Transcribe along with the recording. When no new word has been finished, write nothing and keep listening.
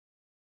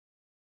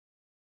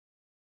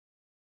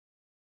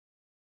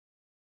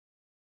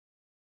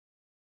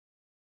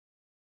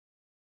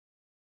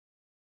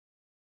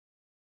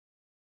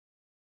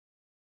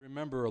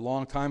Remember a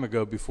long time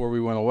ago before we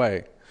went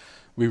away,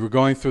 we were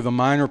going through the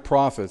minor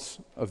prophets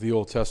of the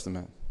Old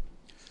Testament.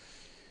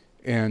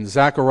 And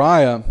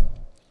Zechariah,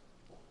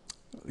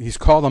 he's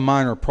called a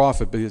minor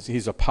prophet, but he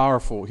has a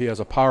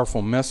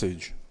powerful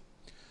message.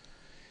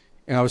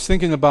 And I was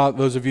thinking about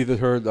those of you that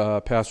heard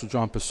Pastor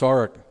John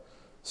Pisaric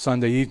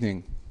Sunday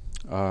evening.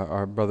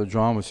 Our brother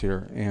John was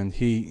here, and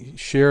he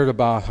shared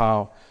about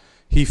how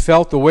he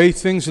felt the way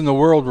things in the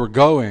world were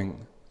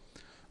going,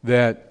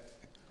 that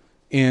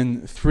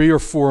in 3 or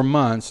 4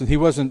 months, and he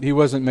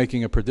wasn't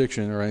making a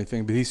prediction or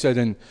anything, but he said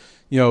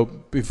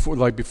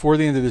before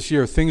the end of this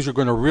year, things are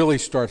going to really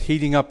start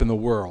heating up in the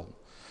world.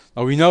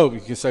 Now we know, you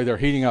can say they're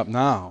heating up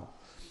now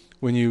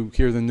when you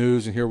hear the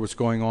news and hear what's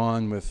going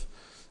on with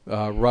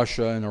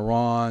Russia and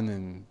Iran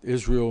and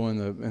Israel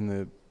and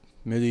the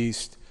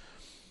Mideast.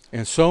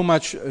 And so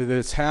much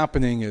that's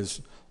happening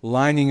is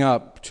lining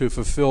up to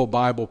fulfill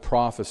Bible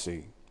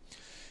prophecy.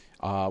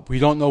 We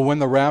don't know when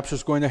the rapture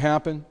is going to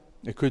happen.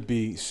 It could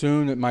be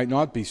soon. It might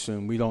not be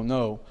soon. We don't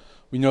know.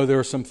 We know there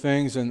are some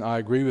things, and I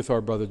agree with our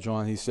brother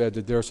John. He said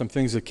that there are some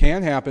things that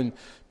can happen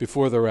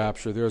before the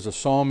rapture. There's a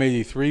Psalm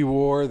 83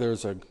 war.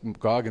 There's a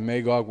Gog and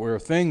Magog war.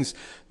 Things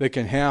that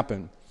can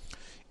happen.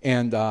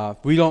 And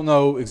we don't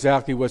know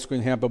exactly what's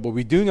going to happen, but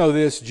we do know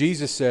this.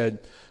 Jesus said,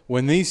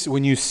 when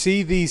you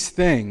see these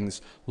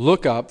things,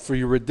 look up, for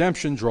your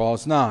redemption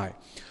draws nigh.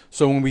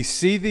 So when we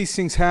see these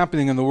things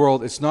happening in the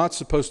world, it's not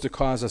supposed to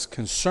cause us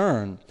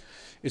concern.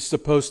 It's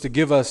supposed to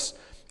give us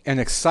an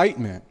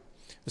excitement.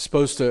 It's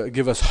supposed to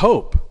give us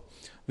hope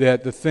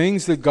that the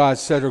things that God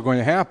said are going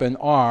to happen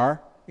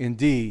are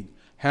indeed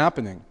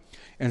happening.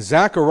 And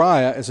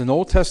Zechariah, as an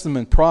Old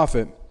Testament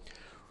prophet,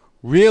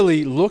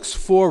 really looks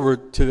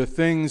forward to the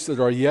things that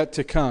are yet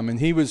to come. And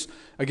he was,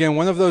 again,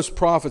 one of those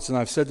prophets, and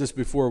I've said this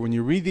before, when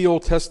you read the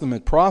Old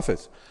Testament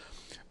prophets,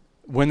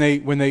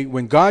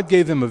 when God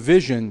gave them a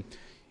vision,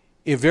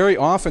 very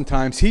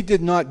oftentimes he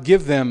did not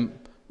give them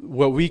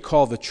what we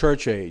call the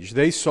church age.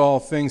 They saw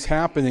things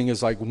happening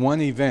as like one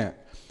event.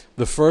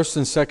 The first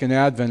and second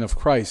advent of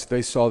Christ,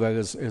 they saw that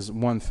as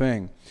one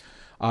thing.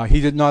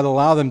 He did not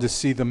allow them to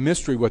see the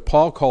mystery, what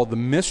Paul called the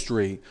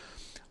mystery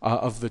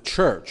of the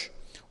church,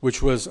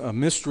 which was a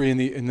mystery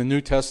in the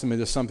New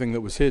Testament, is something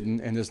that was hidden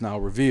and is now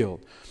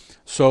revealed.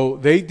 So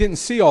they didn't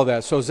see all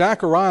that. So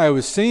Zechariah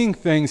was seeing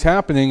things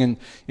happening, and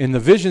in the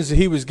visions that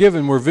he was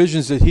given were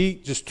visions that he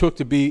just took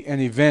to be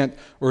an event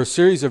or a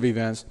series of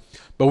events.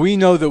 But we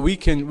know that we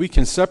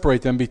can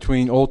separate them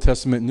between Old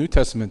Testament and New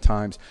Testament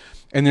times,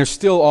 and they're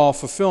still all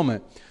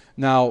fulfillment.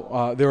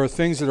 Now, there are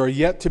things that are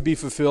yet to be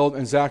fulfilled,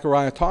 and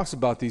Zechariah talks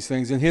about these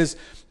things, and his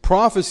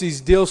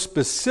prophecies deal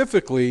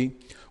specifically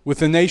with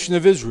the nation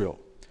of Israel.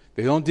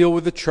 They don't deal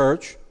with the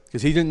church,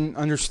 because he didn't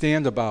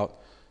understand about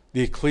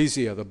the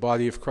ecclesia, the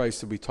body of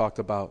Christ that we talked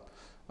about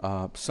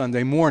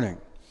Sunday morning.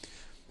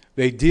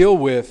 They deal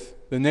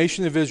with the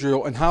nation of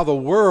Israel and how the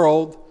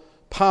world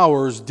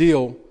powers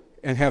deal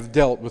and have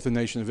dealt with the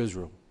nation of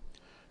Israel.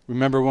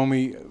 Remember when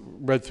we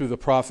read through the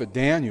prophet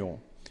Daniel,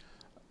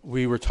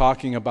 we were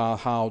talking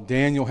about how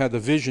Daniel had the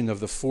vision of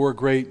the 4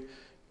 great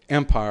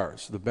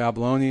empires, the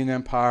Babylonian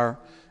Empire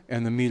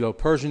and the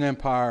Medo-Persian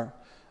Empire,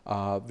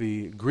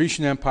 the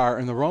Grecian Empire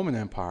and the Roman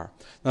Empire.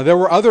 Now there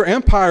were other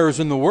empires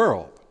in the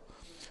world,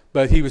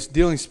 but he was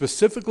dealing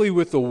specifically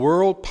with the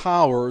world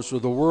powers or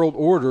the world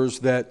orders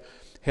that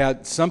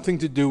had something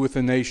to do with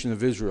the nation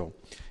of Israel.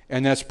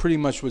 And that's pretty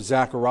much what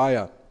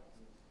Zechariah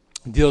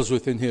deals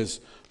with in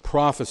his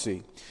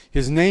prophecy.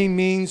 His name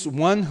means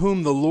one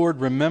whom the Lord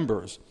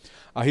remembers.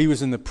 He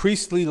was in the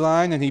priestly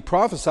line, and he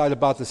prophesied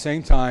about the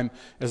same time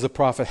as the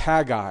prophet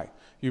Haggai.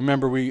 You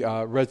remember we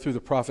read through the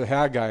prophet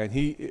Haggai, and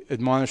he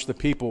admonished the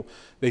people.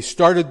 They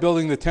started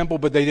building the temple,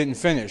 but they didn't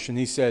finish. And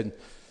he said,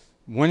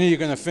 when are you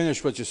going to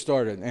finish what you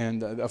started?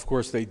 And of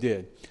course they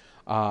did.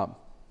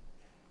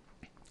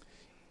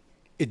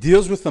 It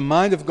deals with the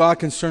mind of God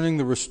concerning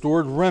the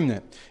restored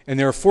remnant. And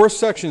there are 4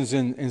 sections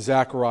in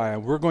Zechariah.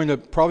 We're going to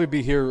probably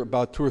be here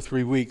about 2 or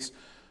 3 weeks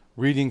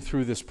reading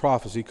through this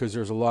prophecy because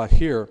there's a lot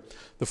here.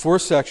 The 4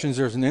 sections,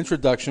 there's an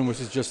introduction, which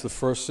is just the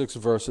first 6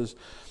 verses.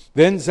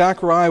 Then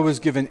Zechariah was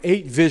given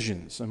 8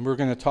 visions, and we're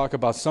going to talk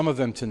about some of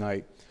them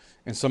tonight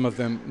and some of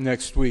them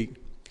next week.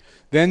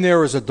 Then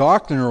there is a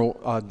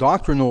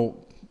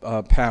doctrinal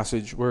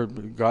passage where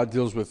God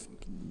deals with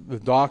the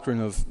doctrine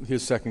of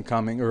his second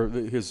coming, or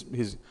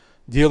his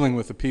dealing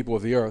with the people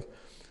of the earth.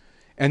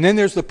 And then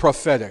there's the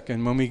prophetic,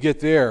 and when we get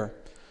there,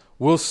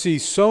 we'll see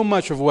so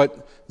much of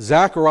what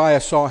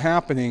Zechariah saw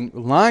happening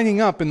lining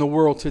up in the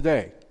world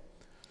today.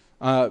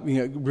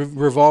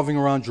 Revolving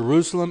around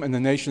Jerusalem and the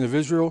nation of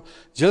Israel.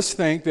 Just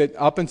think that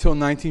up until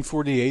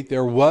 1948,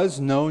 there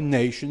was no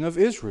nation of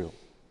Israel.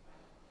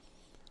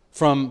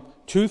 From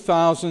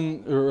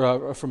 2,000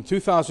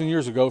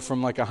 years ago,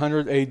 from like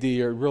 100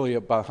 A.D., or really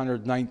about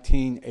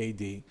 119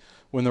 A.D.,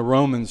 when the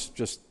Romans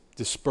just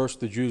dispersed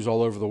the Jews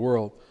all over the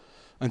world,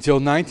 until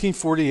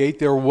 1948,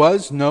 there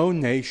was no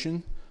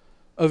nation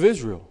of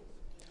Israel.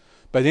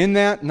 But in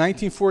that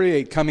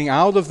 1948, coming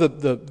out of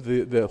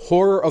the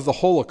horror of the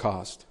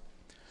Holocaust,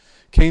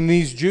 came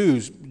these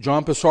Jews.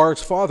 John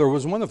Pisaric's father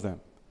was one of them.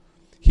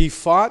 He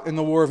fought in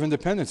the War of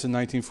Independence in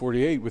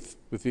 1948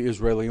 with the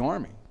Israeli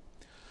army.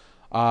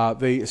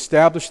 They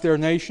established their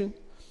nation.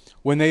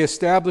 When they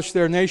established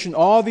their nation,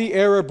 all the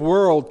Arab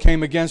world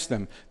came against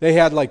them. They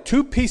had like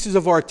 2 pieces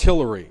of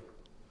artillery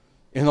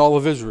in all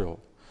of Israel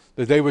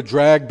that they would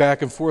drag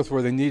back and forth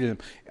where they needed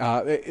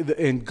them.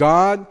 And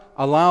God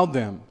allowed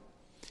them.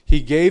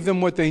 He gave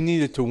them what they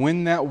needed to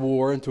win that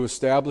war and to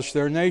establish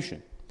their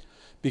nation.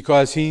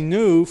 Because he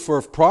knew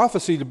for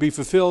prophecy to be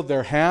fulfilled,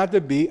 there had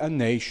to be a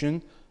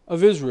nation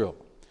of Israel.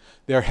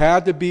 There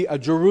had to be a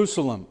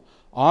Jerusalem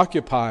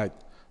occupied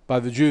by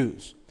the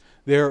Jews.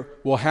 There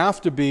will have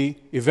to be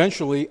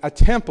eventually a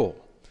temple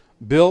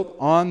built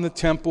on the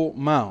Temple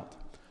Mount.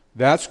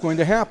 That's going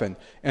to happen.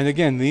 And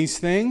again, these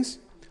things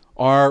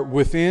are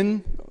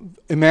within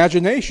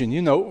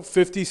imagination.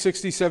 50,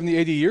 60, 70,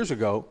 80 years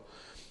ago,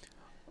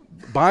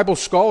 Bible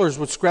scholars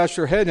would scratch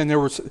their head, and there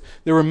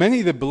were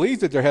many that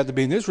believed that there had to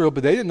be in Israel,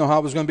 but they didn't know how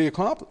it was going to be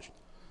accomplished.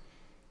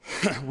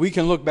 We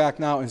can look back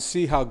now and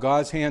see how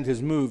God's hand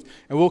has moved,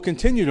 and will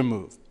continue to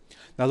move.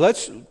 Now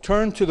let's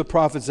turn to the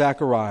prophet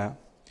Zechariah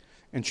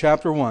in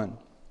chapter 1.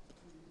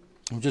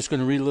 I'm just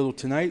going to read a little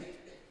tonight.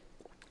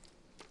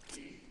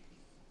 It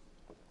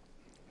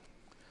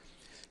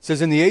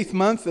says, in the 8th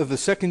month of the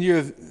 2nd year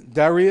of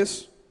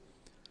Darius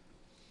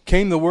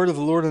came the word of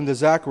the Lord unto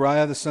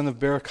Zechariah, the son of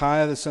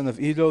Berechiah, the son of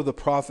Iddo, the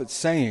prophet,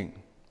 saying,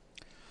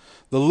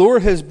 the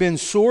Lord has been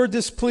sore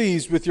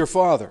displeased with your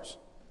fathers.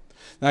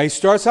 Now he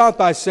starts out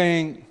by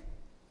saying,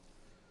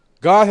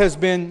 God has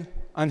been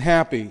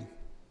unhappy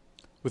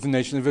with the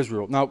nation of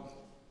Israel. Now,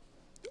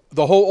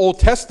 the whole Old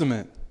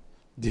Testament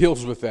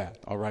deals with that,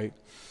 all right?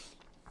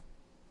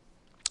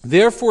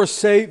 Therefore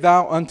say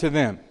thou unto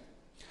them,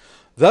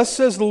 thus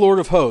says the Lord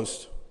of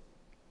hosts,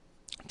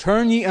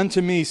 turn ye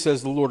unto me,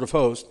 says the Lord of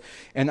hosts,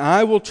 and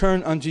I will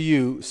turn unto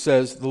you,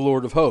 says the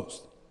Lord of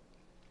hosts.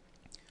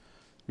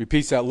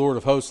 Repeats that Lord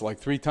of hosts like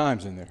 3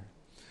 times in there.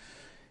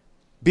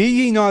 Be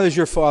ye not as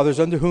your fathers,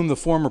 unto whom the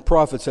former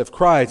prophets have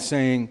cried,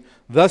 saying,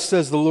 thus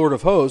says the Lord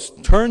of hosts,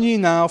 turn ye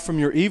now from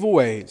your evil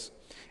ways,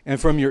 and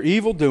from your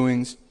evil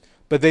doings,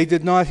 but they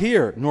did not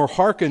hear, nor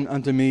hearken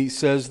unto me,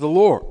 says the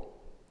Lord.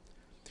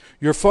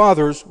 Your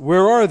fathers,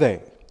 where are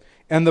they?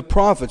 And the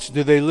prophets,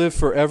 do they live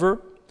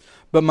forever?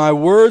 But my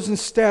words and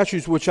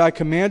statutes which I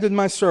commanded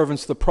my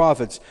servants the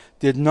prophets,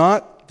 did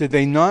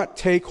they not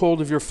take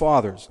hold of your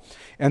fathers?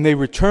 And they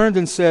returned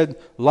and said,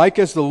 like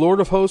as the Lord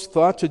of hosts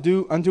thought to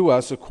do unto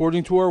us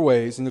according to our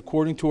ways and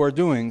according to our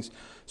doings,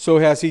 so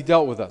has he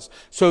dealt with us.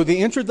 So the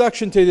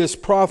introduction to this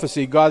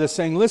prophecy, God is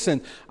saying,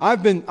 listen,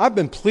 I've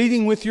been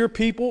pleading with your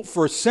people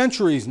for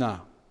centuries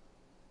now.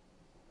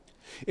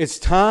 It's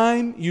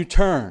time you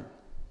turn.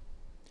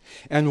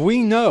 And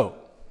we know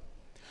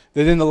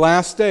that in the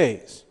last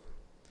days,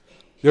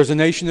 there's a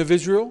nation of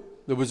Israel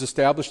that was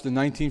established in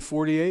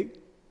 1948.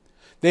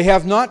 They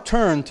have not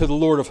turned to the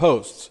Lord of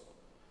hosts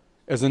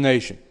as a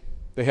nation.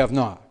 They have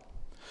not.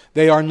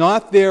 They are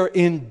not there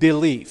in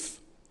belief.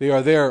 They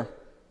are there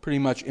pretty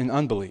much in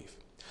unbelief.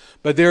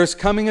 But there is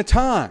coming a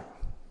time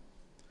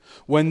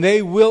when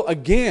they will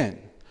again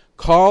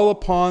call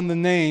upon the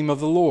name of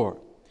the Lord.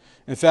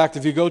 In fact,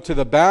 if you go to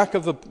the back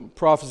of the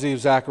prophecy of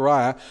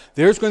Zechariah,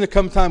 there's going to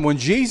come a time when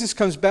Jesus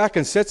comes back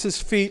and sets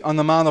his feet on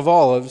the Mount of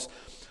Olives.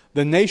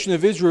 The nation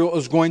of Israel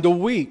is going to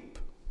weep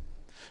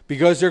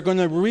because they're going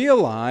to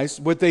realize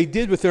what they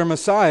did with their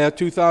Messiah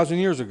 2,000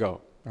 years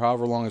ago, or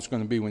however long it's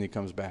going to be when he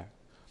comes back.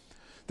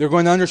 They're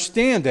going to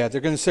understand that.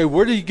 They're going to say,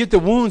 where did you get the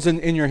wounds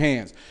in your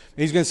hands?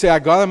 And he's going to say, I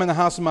got them in the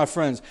house of my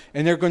friends.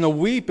 And they're going to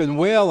weep and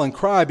wail and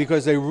cry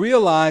because they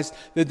realized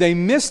that they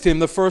missed him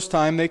the first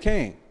time they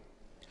came.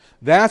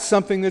 That's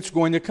something that's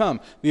going to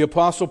come. The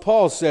Apostle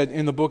Paul said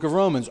in the book of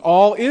Romans,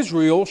 all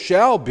Israel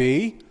shall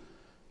be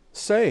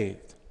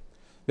saved.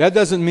 That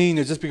doesn't mean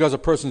that just because a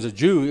person's a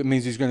Jew, it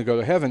means he's going to go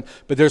to heaven.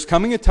 But there's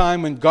coming a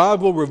time when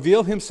God will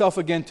reveal himself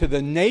again to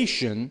the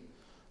nation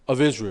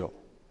of Israel.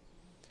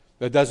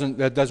 That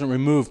doesn't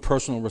remove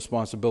personal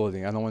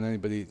responsibility. I don't want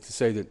anybody to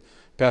say that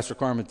Pastor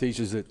Carmen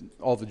teaches that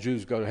all the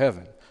Jews go to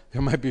heaven.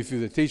 There might be a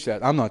few that teach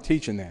that. I'm not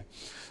teaching that.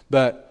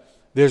 But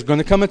there's going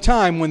to come a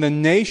time when the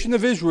nation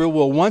of Israel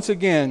will once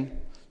again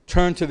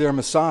turn to their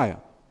Messiah.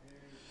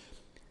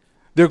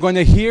 They're going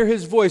to hear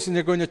his voice and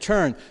they're going to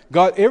turn.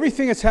 God,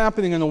 everything that's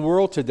happening in the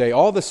world today,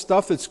 all the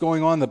stuff that's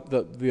going on,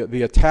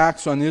 the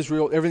attacks on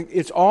Israel, everything,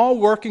 it's all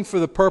working for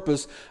the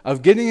purpose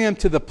of getting them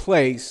to the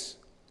place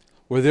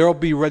where they'll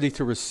be ready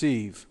to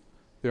receive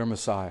their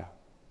Messiah.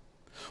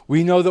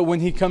 We know that when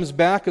he comes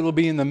back, it'll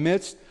be in the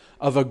midst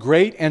of a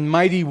great and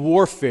mighty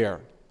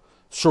warfare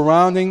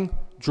surrounding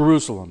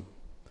Jerusalem.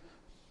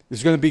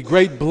 There's going to be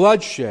great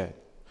bloodshed,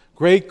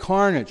 great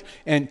carnage,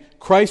 and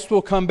Christ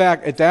will come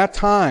back at that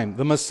time.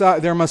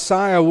 Their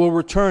Messiah will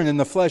return in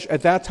the flesh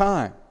at that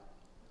time.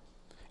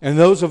 And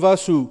those of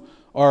us who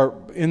are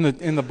in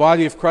the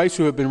body of Christ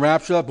who have been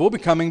raptured up, we'll be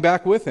coming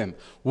back with him.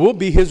 We'll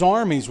be his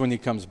armies when he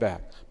comes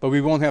back. But we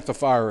won't have to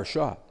fire a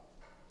shot.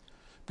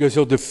 Because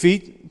he'll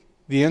defeat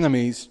the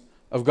enemies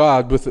of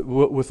God with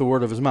the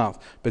word of his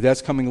mouth. But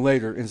that's coming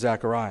later in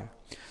Zechariah.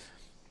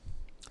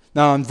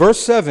 Now in verse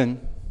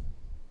 7,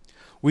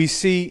 we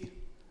see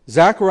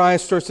Zechariah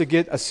starts to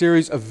get a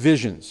series of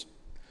visions.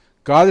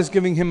 God is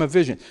giving him a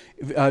vision,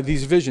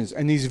 these visions.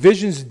 And these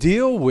visions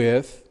deal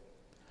with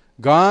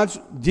God's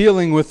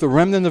dealing with the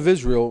remnant of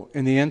Israel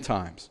in the end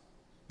times,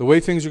 the way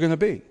things are going to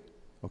be.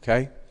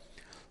 Okay?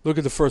 Look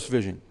at the first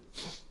vision.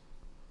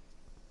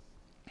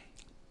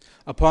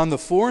 Upon the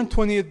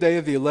 24th day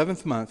of the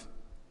 11th month,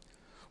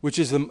 which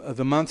is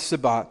the month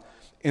Sabat,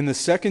 in the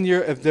second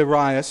year of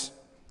Darius,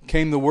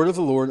 came the word of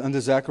the Lord unto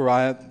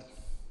Zechariah.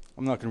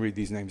 I'm not going to read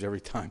these names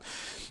every time.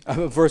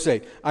 Verse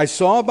 8. I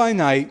saw by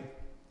night,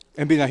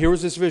 now here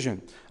was this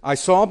vision. I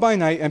saw by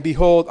night, and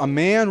behold, a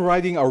man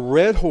riding a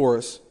red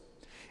horse,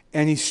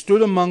 and he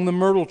stood among the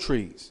myrtle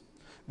trees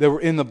that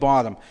were in the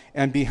bottom.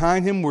 And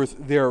behind him were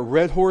there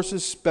red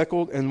horses,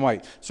 speckled and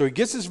white. So he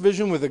gets this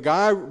vision with a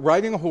guy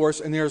riding a horse,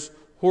 and there's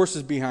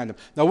horses behind him.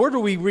 Now, where do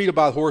we read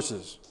about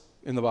horses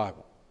in the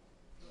Bible?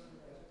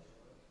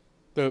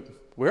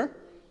 Where?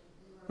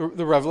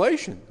 The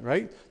Revelation,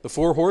 right? The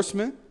four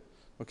horsemen,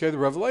 okay, the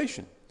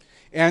Revelation.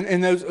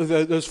 And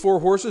those four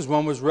horses,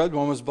 one was red,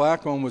 one was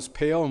black, one was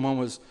pale, and one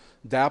was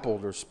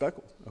dappled or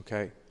speckled,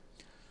 okay?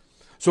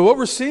 So what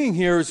we're seeing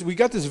here is we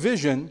got this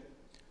vision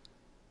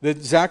that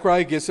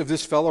Zechariah gets of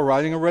this fellow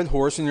riding a red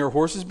horse, and there are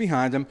horses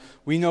behind him.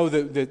 We know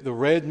that the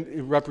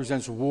red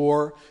represents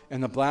war,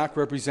 and the black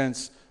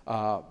represents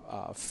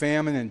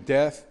famine and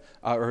death,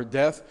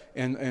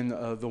 and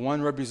the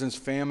one represents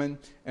famine,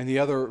 and the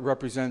other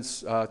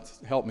represents,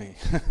 help me,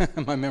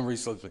 my memory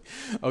slips me.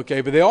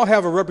 Okay, but they all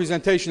have a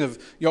representation of,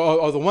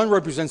 the one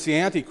represents the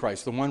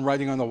Antichrist, the one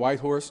riding on the white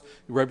horse,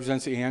 he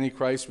represents the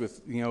Antichrist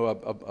with,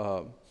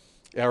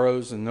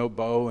 arrows and no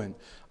bow, and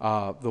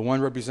the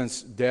one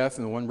represents death,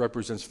 and the one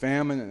represents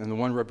famine, and the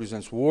one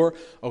represents war.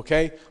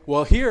 Okay,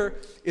 well here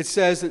it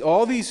says that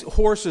all these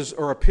horses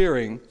are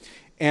appearing,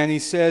 and he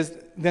says,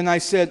 then I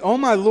said, O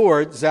my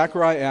Lord,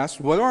 Zechariah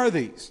asked, what are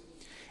these?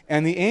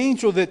 And the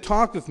angel that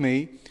talked with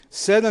me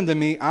said unto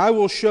me, I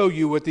will show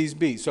you what these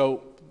be.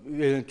 So it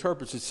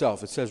interprets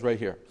itself. It says right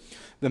here,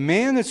 the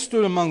man that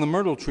stood among the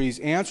myrtle trees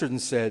answered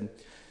and said,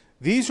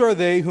 these are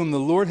they whom the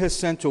Lord has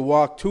sent to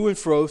walk to and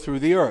fro through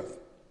the earth.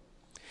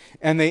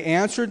 And they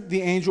answered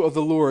the angel of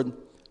the Lord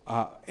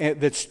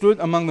that stood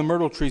among the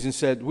myrtle trees and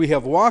said, we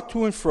have walked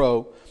to and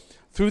fro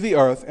through the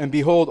earth, and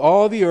behold,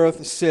 all the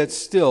earth sits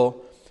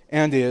still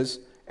and is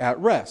at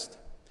rest.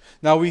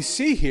 Now we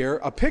see here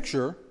a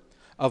picture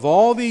of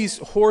all these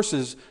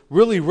horses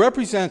really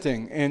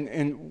representing,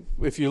 and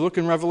if you look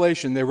in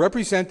Revelation, they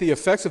represent the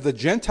effects of the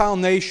Gentile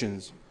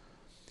nations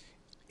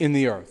in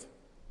the earth.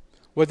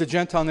 What the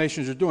Gentile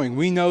nations are doing.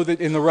 We know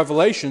that in the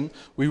Revelation,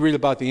 we read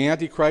about the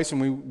Antichrist,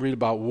 and we read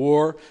about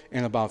war,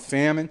 and about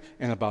famine,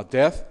 and about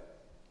death.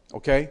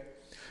 Okay?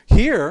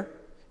 Here,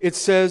 it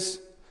says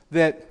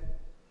that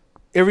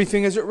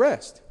everything is at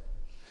rest.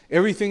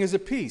 Everything is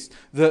at peace.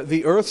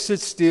 The earth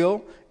sits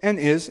still and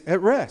is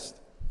at rest.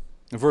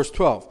 In verse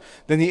 12,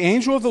 then the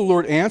angel of the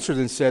Lord answered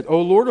and said,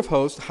 O Lord of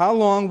hosts, how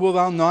long wilt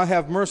thou not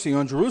have mercy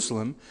on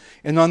Jerusalem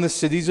and on the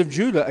cities of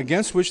Judah,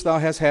 against which thou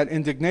hast had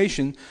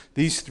indignation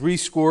these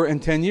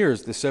 70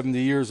 years, the 70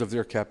 years of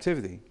their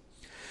captivity?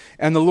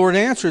 And the Lord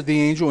answered the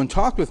angel and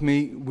talked with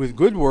me with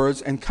good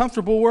words and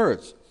comfortable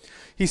words.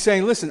 He's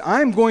saying, listen,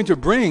 I'm going to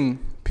bring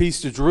peace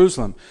to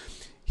Jerusalem.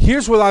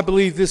 Here's what I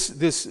believe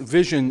this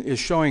vision is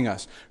showing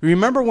us.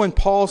 Remember when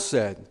Paul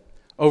said,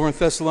 over in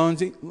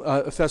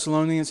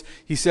Thessalonians,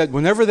 he said,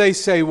 whenever they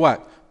say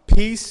what?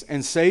 Peace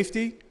and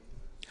safety.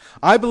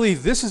 I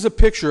believe this is a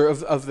picture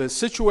of the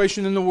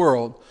situation in the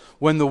world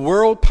when the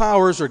world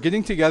powers are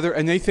getting together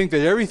and they think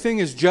that everything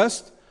is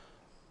just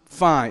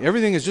fine.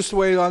 Everything is just the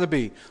way it ought to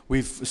be.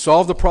 We've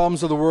solved the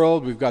problems of the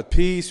world. We've got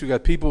peace. We've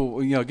got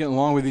people, getting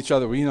along with each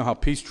other. Well, you know how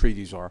peace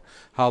treaties are,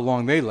 how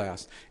long they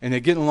last. And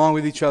they're getting along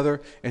with each other,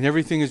 and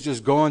everything is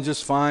just going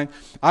just fine.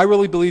 I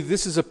really believe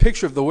this is a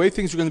picture of the way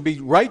things are going to be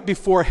right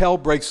before hell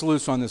breaks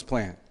loose on this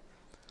planet.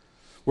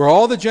 Where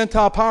all the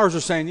Gentile powers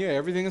are saying, yeah,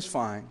 everything is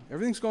fine.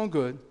 Everything's going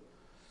good.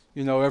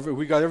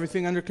 We got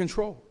everything under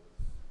control.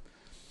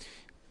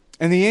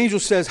 And the angel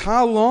says,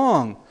 how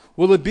long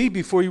will it be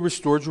before you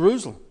restore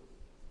Jerusalem?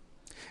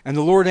 And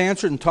the Lord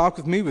answered and talked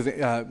with me with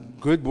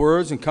good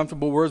words and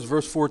comfortable words.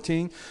 Verse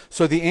 14.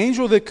 So the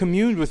angel that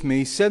communed with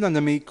me said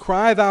unto me,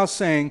 cry thou,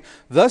 saying,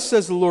 thus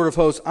says the Lord of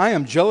hosts, I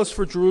am jealous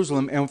for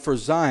Jerusalem and for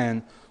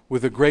Zion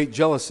with a great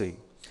jealousy.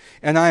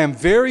 And I am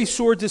very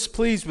sore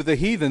displeased with the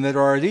heathen that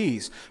are at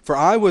ease. For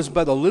I was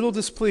but a little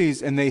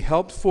displeased, and they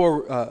helped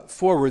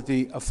forward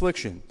the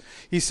affliction.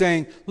 He's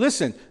saying,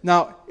 listen,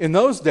 now in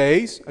those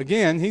days,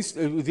 again,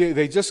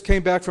 they just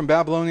came back from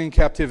Babylonian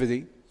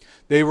captivity.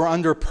 They were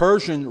under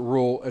Persian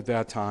rule at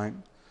that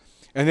time,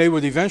 and they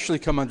would eventually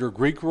come under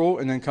Greek rule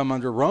and then come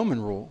under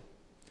Roman rule.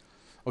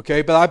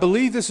 Okay, but I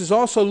believe this is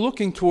also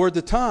looking toward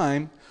the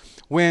time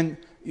when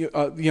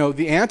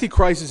the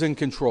Antichrist is in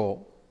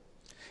control,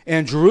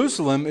 and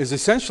Jerusalem is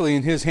essentially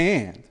in his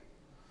hand.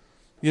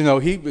 You know,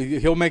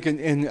 he'll make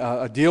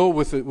a deal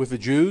with the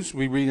Jews.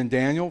 We read in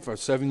Daniel for a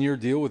 7-year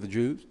deal with the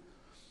Jews.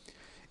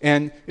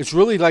 And it's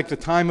really like the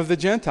time of the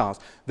Gentiles.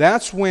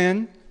 That's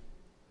when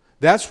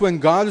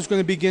God is going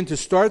to begin to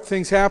start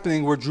things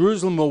happening where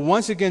Jerusalem will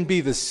once again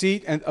be the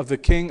seat of the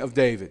king of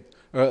David,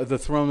 the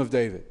throne of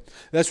David.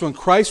 That's when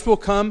Christ will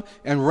come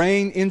and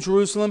reign in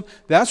Jerusalem.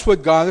 That's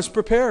what God is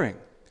preparing.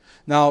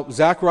 Now,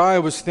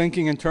 Zechariah was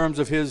thinking in terms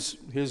of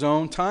his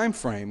own time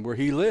frame where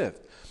he lived.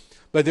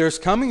 But there's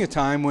coming a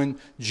time when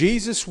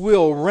Jesus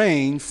will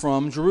reign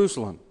from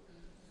Jerusalem.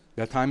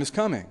 That time is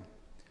coming.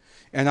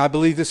 And I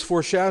believe this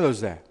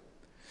foreshadows that.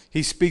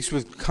 He speaks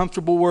with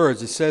comfortable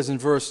words. It says in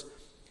verse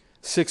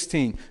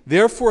 16,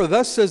 "Therefore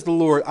thus says the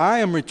Lord, I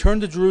am returned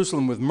to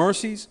Jerusalem with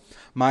mercies.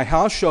 My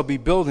house shall be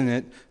built in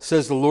it,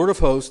 says the Lord of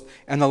hosts,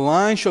 and the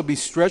line shall be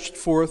stretched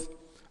forth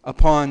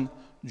upon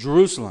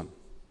Jerusalem.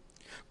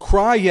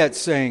 Cry yet,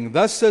 saying,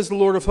 Thus says the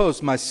Lord of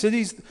hosts, my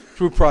cities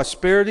through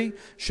prosperity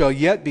shall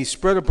yet be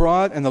spread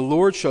abroad, and the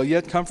Lord shall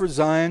yet comfort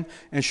Zion,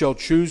 and shall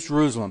choose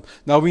Jerusalem."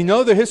 Now we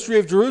know the history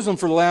of Jerusalem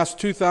for the last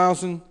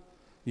 2,000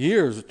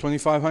 years,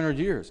 2,500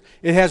 years.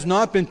 It has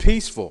not been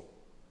peaceful.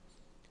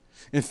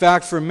 In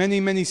fact, for many,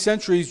 many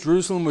centuries,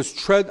 Jerusalem was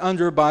tread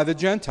under by the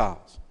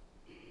Gentiles.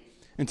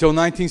 Until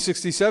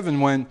 1967,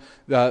 when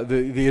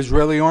the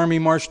Israeli army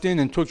marched in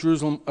and took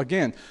Jerusalem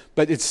again.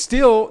 But it's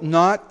still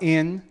not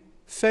in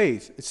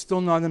faith. It's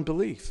still not in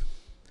belief.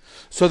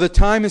 So the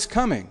time is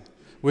coming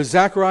where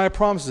Zechariah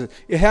promises it.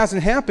 It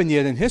hasn't happened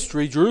yet in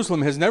history.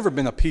 Jerusalem has never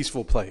been a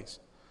peaceful place.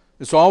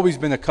 It's always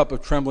been a cup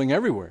of trembling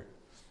everywhere.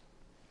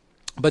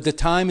 But the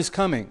time is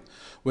coming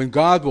when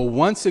God will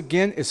once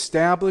again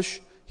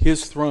establish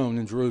his throne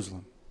in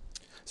Jerusalem.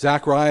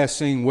 Zechariah is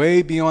seeing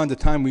way beyond the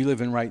time we live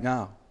in right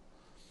now.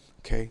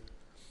 Okay?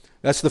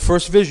 That's the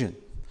first vision,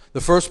 the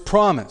first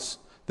promise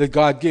that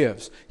God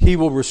gives. He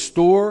will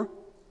restore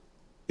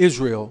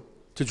Israel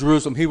to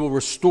Jerusalem. He will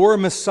restore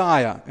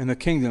Messiah in the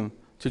kingdom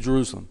to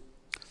Jerusalem.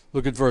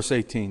 Look at verse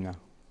 18 now.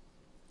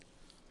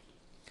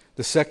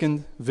 The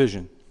second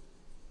vision.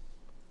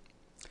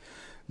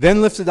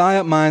 "Then lifted I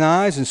up mine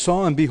eyes, and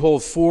saw, and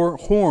behold, 4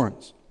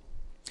 horns.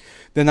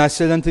 Then I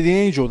said unto the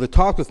angel that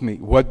talked with me,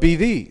 What be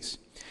these?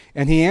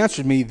 And he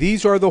answered me,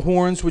 These are the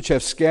horns which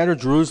have scattered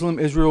Jerusalem,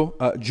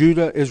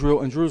 Judah,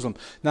 Israel, and Jerusalem."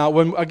 Now,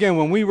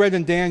 when we read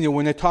in Daniel,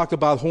 when they talked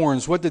about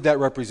horns, what did that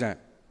represent?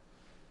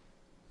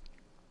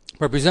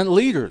 Represent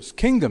leaders,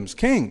 kingdoms,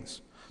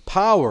 kings,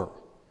 power.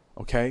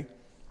 Okay?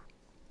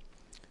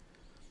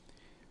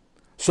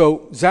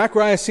 So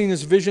Zechariah is seeing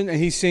this vision, and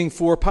he's seeing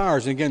 4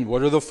 powers. And again,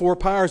 what are the 4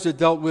 powers that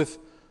dealt with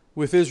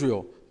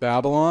Israel?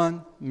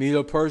 Babylon,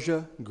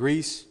 Medo-Persia,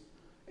 Greece,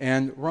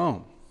 and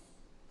Rome.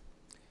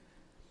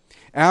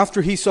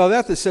 After he saw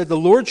that, said, "The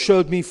Lord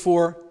showed me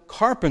 4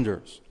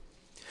 carpenters.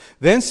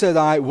 Then said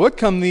I, What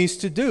come these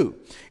to do?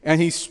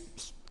 And he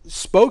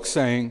spoke,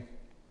 saying,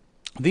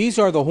 These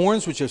are the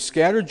horns which have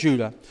scattered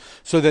Judah,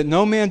 so that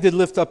no man did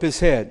lift up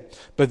his head.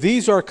 But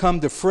these are come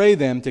to fray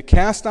them, to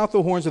cast out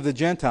the horns of the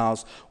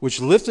Gentiles,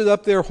 which lifted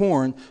up their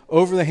horn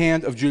over the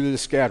hand of Judah to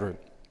scatter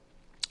it."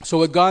 So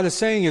what God is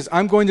saying is,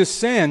 I'm going to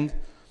send,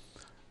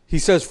 he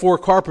says 4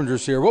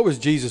 carpenters here. What was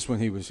Jesus when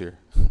he was here?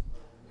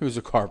 He was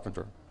a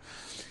carpenter.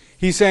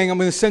 He's saying, I'm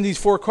going to send these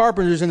 4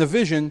 carpenters in a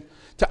vision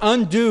to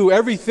undo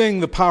everything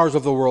the powers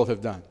of the world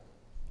have done.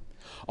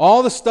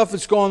 All the stuff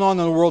that's going on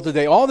in the world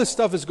today, all the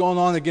stuff that's going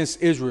on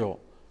against Israel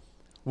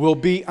will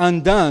be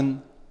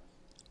undone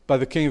by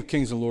the King of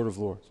Kings and Lord of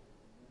Lords.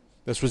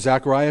 That's what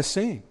Zechariah is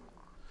saying.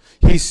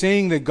 He's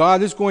saying that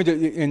God is going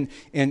to,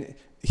 and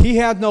he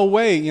had no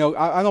way,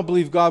 I don't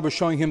believe God was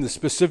showing him the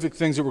specific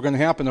things that were going to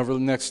happen over the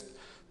next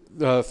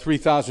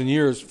 3,000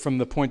 years from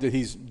the point that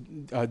he's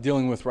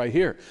dealing with right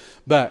here.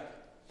 But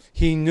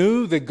he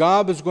knew that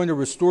God was going to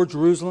restore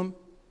Jerusalem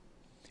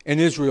and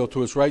Israel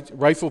to its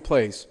rightful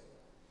place.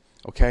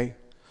 Okay?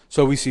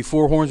 So we see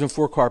 4 horns and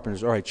 4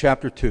 carpenters. All right,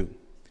 chapter 2.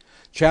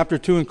 Chapter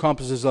 2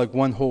 encompasses like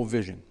one whole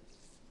vision.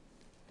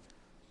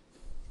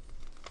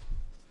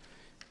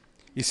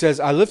 He says,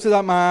 "I lifted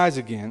up my eyes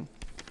again."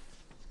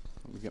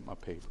 Let me get my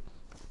paper.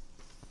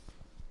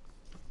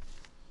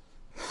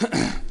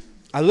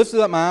 "I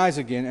lifted up my eyes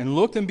again, and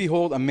looked, and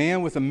behold, a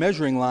man with a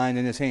measuring line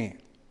in his hand."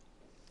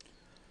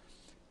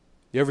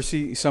 You ever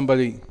see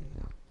somebody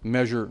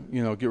measure,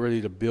 get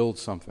ready to build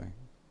something?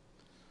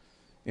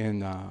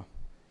 And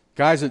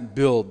guys that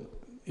build,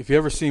 if you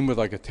ever see them with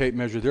like a tape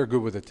measure, they're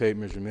good with a tape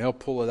measure. They'll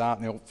pull it out,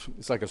 and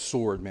it's like a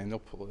sword, man. They'll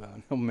pull it out,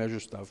 and they'll measure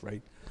stuff,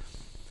 right?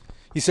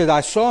 He said,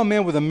 "I saw a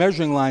man with a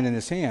measuring line in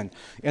his hand.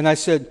 And I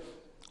said,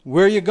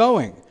 Where are you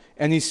going?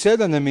 And he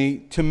said unto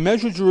me, To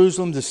measure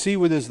Jerusalem, to see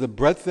what is the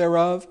breadth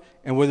thereof,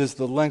 and what is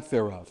the length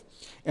thereof.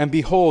 And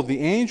behold, the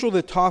angel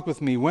that talked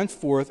with me went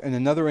forth, and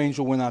another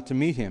angel went out to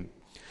meet him,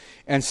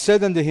 and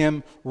said unto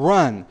him,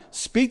 Run,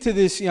 speak to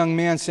this young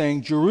man,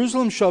 saying,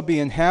 Jerusalem shall be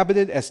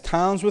inhabited as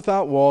towns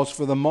without walls,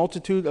 for the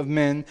multitude of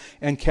men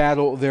and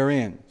cattle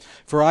therein.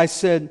 For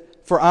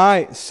For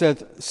I,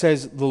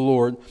 says the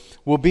Lord,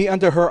 will be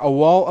unto her a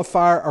wall of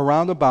fire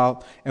around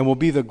about, and will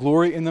be the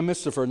glory in the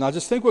midst of her. Now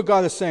just think what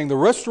God is saying. The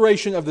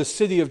restoration of the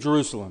city of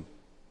Jerusalem.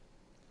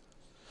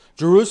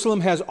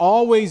 Jerusalem has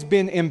always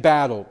been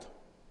embattled.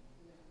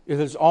 It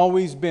has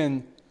always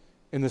been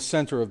in the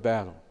center of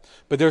battle.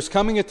 But there's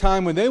coming a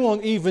time when they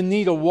won't even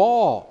need a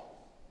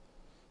wall.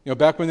 You know,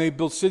 back when they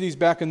built cities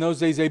back in those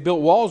days, they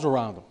built walls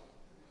around them.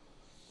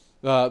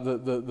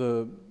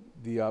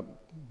 The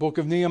book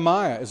of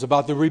Nehemiah is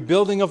about the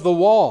rebuilding of the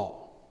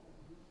wall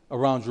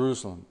around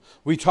Jerusalem.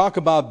 We talk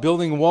about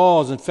building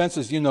walls and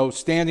fences,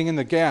 standing in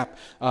the gap,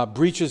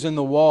 breaches in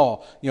the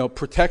wall,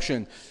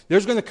 protection.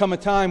 There's going to come a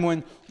time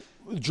when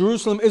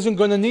Jerusalem isn't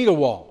going to need a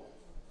wall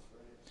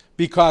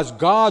because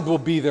God will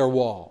be their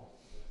wall.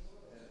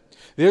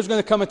 There's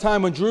going to come a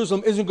time when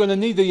Jerusalem isn't going to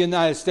need the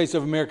United States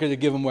of America to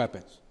give them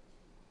weapons.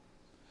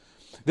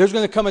 There's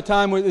going to come a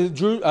time when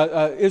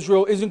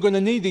Israel isn't going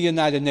to need the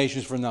United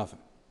Nations for nothing.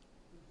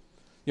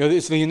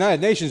 It's the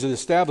United Nations that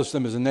established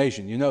them as a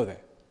nation. You know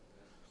that.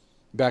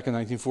 Back in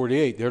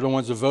 1948, they're the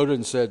ones that voted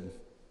and said,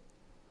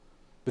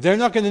 but they're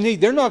not going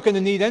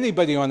to need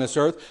anybody on this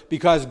earth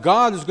because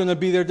God is going to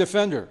be their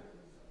defender.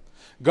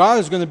 God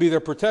is going to be their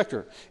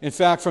protector. In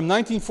fact, from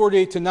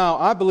 1948 to now,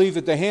 I believe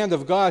that the hand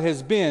of God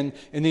has been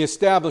in the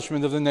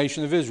establishment of the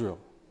nation of Israel.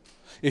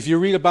 If you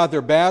read about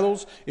their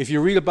battles, if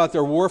you read about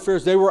their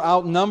warfares, they were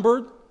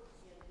outnumbered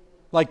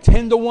like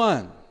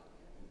 10-1.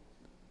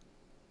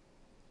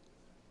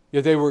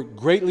 Yet they were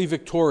greatly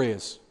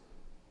victorious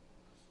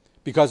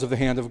because of the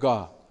hand of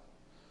God.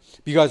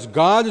 Because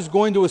God is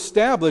going to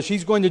establish,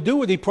 He's going to do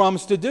what He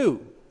promised to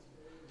do.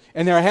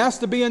 And there has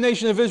to be a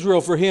nation of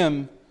Israel for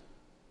Him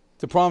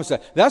to promise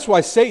that. That's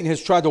why Satan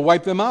has tried to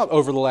wipe them out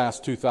over the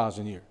last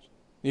 2,000 years.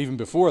 Even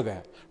before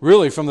that.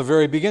 Really, from the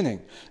very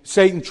beginning.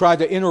 Satan tried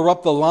to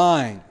interrupt the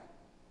line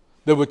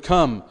that would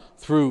come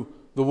through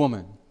the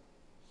woman.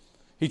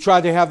 He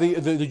tried to have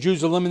the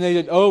Jews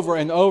eliminated over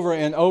and over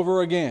and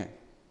over again.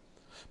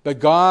 But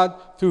God,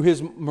 through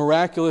His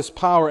miraculous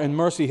power and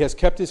mercy, has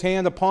kept His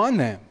hand upon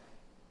them.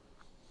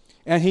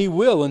 And He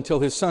will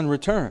until His Son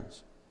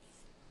returns.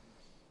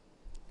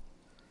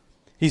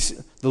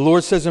 The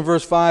Lord says in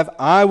verse 5,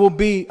 I will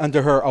be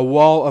unto her a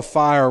wall of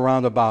fire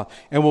round about,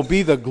 and will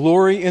be the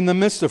glory in the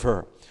midst of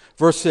her.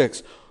 Verse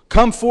 6,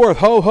 come forth,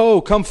 ho, ho,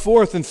 come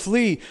forth and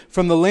flee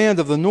from the land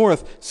of the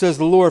north, says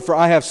the Lord, for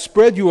I have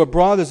spread you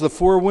abroad as the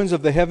four winds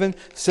of the heaven,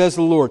 says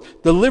the Lord.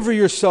 Deliver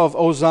yourself,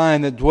 O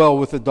Zion, that dwell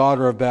with the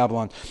daughter of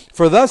Babylon.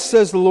 For thus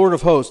says the Lord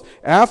of hosts,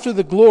 after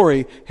the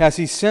glory has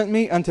He sent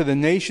me unto the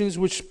nations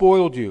which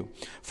spoiled you.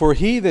 For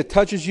he that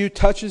touches you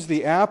touches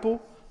the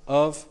apple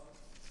of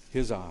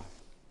His eye.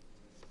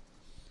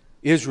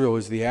 Israel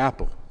is the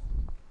apple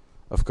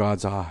of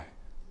God's eye.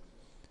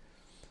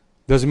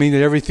 Doesn't mean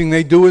that everything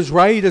they do is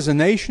right as a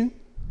nation.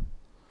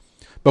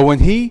 But when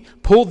He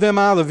pulled them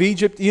out of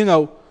Egypt,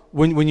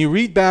 when you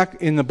read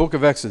back in the book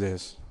of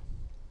Exodus,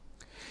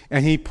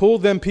 and He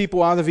pulled them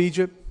people out of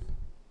Egypt,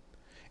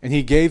 and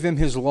He gave them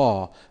His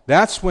law,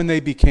 that's when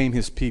they became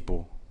His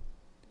people.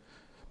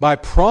 By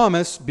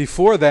promise,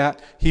 before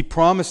that, He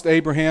promised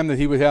Abraham that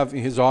he would have,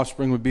 his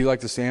offspring would be like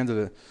the sand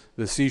of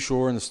the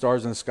seashore and the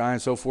stars in the sky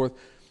and so forth.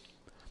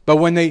 But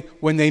when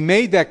they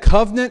made that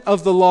covenant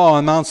of the law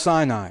on Mount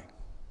Sinai,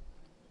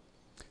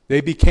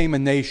 they became a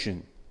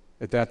nation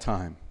at that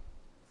time.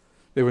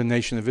 They were a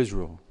nation of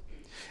Israel.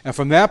 And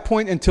from that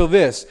point until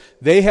this,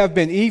 they have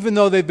been, even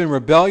though they've been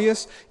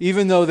rebellious,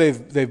 even though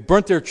they've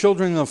burnt their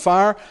children in the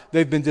fire,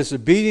 they've been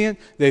disobedient,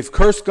 they've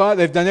cursed God,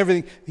 they've done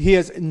everything. He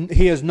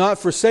has not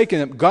forsaken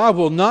them. God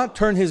will not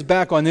turn His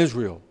back on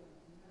Israel.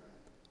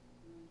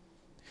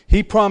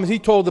 He promised, He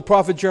told the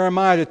prophet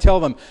Jeremiah to tell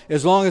them,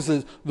 as long as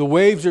the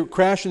waves are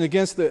crashing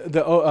against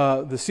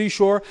the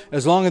seashore,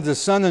 as long as the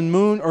sun and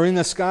moon are in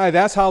the sky,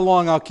 that's how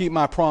long I'll keep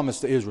my promise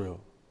to Israel.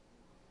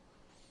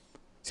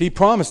 See, He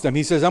promised them.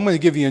 He says, I'm going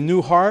to give you a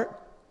new heart.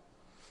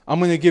 I'm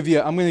going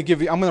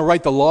to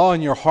write the law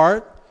in your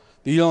heart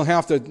that you don't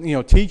have to,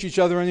 teach each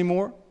other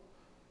anymore.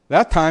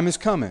 That time is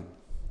coming.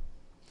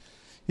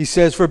 He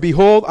says, for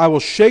behold, I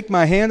will shake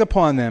my hand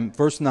upon them,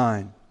 verse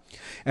 9.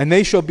 And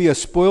they shall be a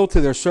spoil to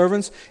their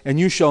servants, and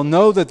you shall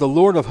know that the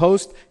Lord of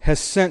hosts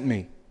has sent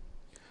me.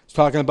 It's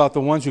talking about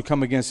the ones who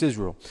come against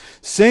Israel.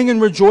 Sing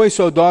and rejoice,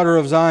 O daughter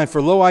of Zion, for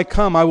lo, I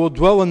come, I will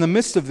dwell in the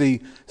midst of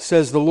thee,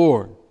 says the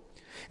Lord.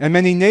 And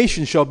many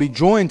nations shall be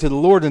joined to the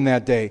Lord in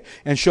that day,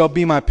 and shall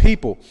be my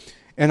people.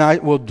 And I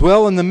will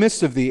dwell in the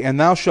midst of thee, and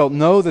thou shalt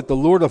know that the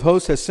Lord of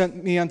hosts has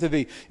sent me unto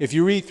thee. If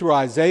you read through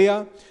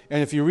Isaiah,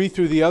 and if you read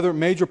through the other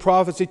major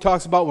prophets, he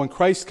talks about when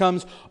Christ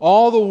comes,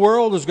 all the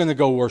world is going to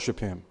go worship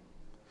Him.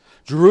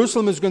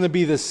 Jerusalem is going to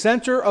be the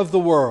center of the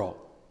world.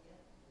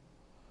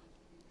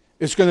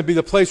 It's going to be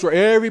the place where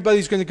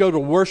everybody's going to go to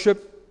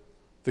worship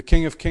the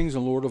King of Kings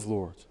and Lord of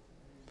Lords.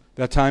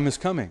 That time is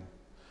coming.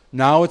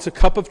 Now it's a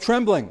cup of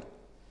trembling.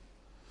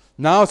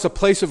 Now it's a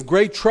place of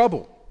great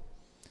trouble.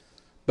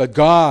 But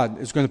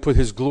God is going to put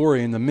His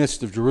glory in the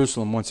midst of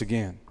Jerusalem once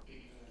again.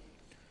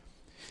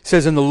 It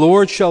says, and the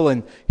Lord shall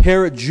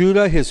inherit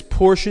Judah, his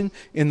portion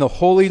in the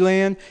Holy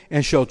Land,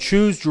 and shall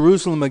choose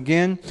Jerusalem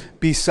again.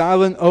 Be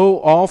silent, O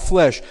all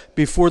flesh,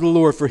 before the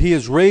Lord, for he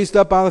is raised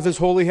up out of his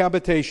holy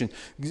habitation.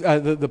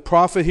 The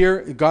prophet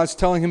here, God's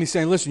telling him, he's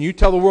saying, listen, you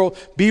tell the world,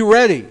 be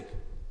ready.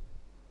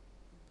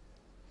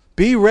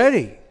 Be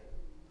ready.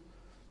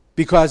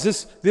 Because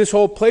this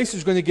whole place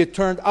is going to get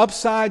turned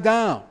upside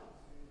down.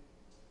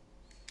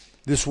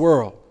 This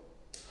world.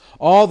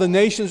 All the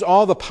nations,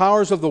 all the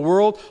powers of the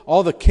world,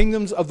 all the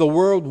kingdoms of the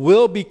world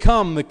will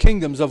become the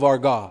kingdoms of our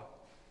God.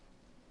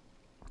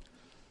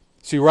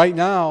 See, right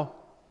now,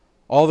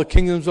 all the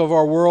kingdoms of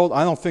our world,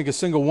 I don't think a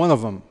single one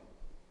of them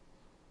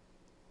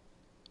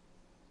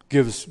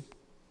gives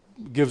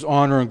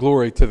honor and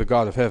glory to the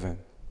God of heaven.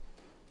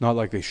 Not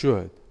like they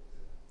should.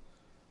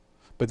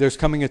 But there's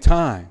coming a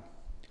time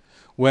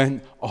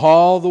when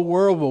all the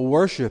world will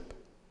worship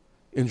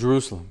in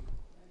Jerusalem.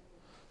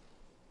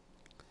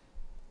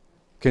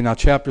 Okay, now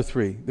chapter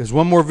 3. There's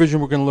one more vision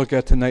we're going to look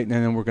at tonight, and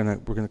then we're going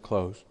to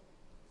close.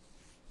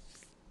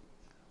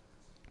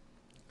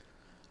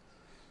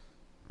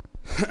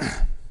 He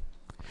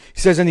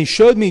says, and he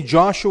showed me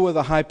Joshua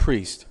the high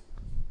priest,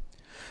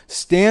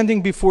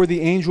 standing before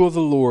the angel of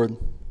the Lord,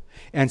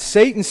 and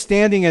Satan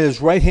standing at his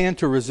right hand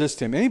to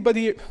resist him.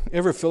 Anybody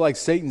ever feel like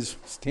Satan's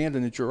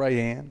standing at your right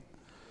hand?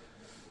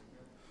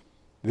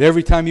 That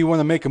every time you want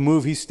to make a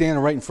move, he's standing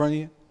right in front of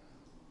you,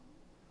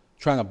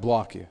 trying to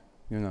block you,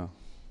 you know.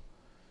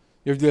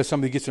 You ever do that?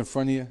 Somebody gets in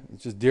front of you,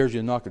 it just dares you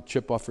to knock a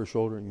chip off their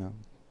shoulder, you know.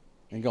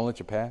 Ain't going to let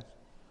you pass.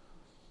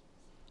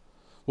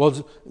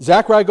 Well,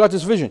 Zechariah got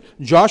this vision.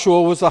 Joshua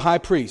was the high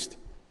priest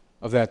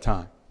of that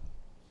time.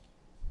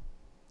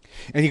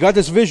 And he got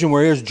this vision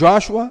where here's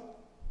Joshua,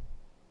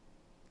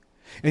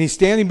 and he's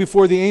standing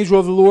before the angel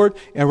of the Lord,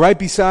 and right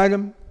beside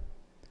him,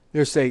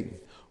 there's Satan.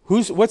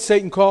 What's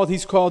Satan called?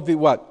 He's called the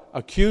what?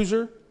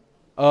 Accuser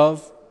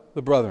of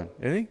the brethren.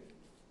 Isn't he?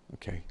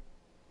 Okay.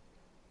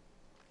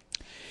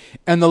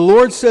 And the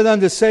Lord said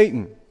unto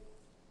Satan,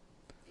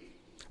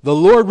 the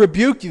Lord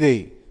rebuke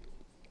thee.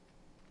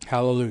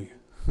 Hallelujah.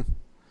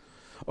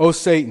 O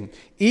Satan,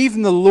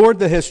 even the Lord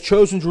that has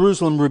chosen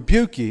Jerusalem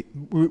rebuke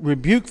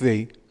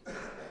thee.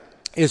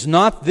 Is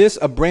not this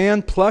a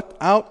brand plucked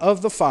out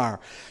of the fire?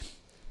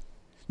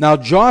 Now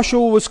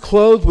Joshua was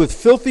clothed with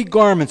filthy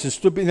garments and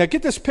stood. Now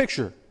get this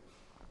picture.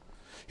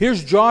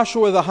 Here's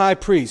Joshua the high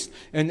priest,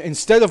 and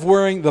instead of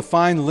wearing the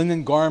fine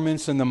linen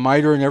garments and the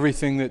mitre and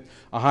everything that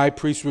a high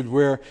priest would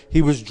wear,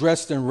 he was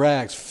dressed in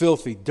rags,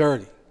 filthy,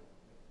 dirty.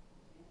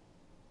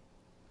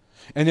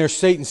 And there's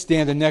Satan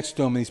standing next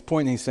to him, and he's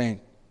pointing and he's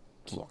saying,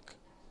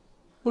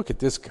 look at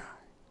this guy.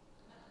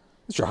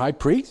 This your high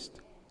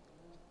priest?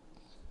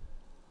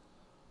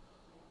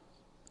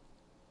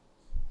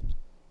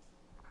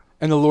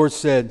 And the Lord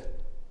said,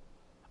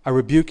 I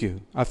rebuke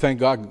you. I thank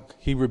God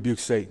he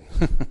rebuked Satan.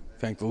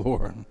 Thank the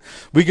Lord.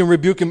 We can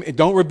rebuke him.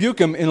 Don't rebuke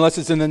him unless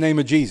it's in the name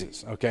of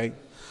Jesus, okay?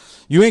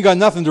 You ain't got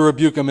nothing to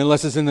rebuke him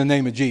unless it's in the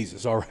name of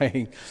Jesus, all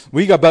right?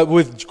 But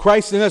with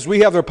Christ in us, we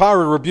have the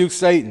power to rebuke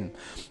Satan,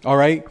 all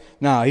right?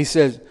 Now, he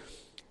says,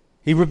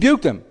 he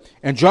rebuked him.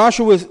 And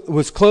Joshua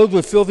was clothed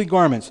with filthy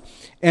garments.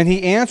 And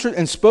he answered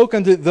and spoke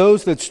unto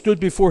those that stood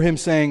before him,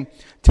 saying,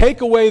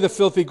 take away the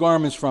filthy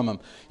garments from him.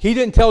 He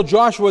didn't tell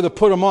Joshua to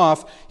put them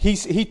off.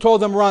 He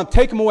told them around,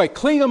 take them away,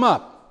 clean them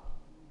up.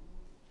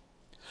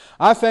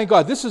 I thank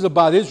God. This is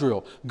about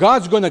Israel.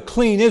 God's going to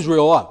clean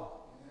Israel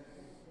up.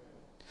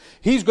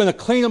 He's going to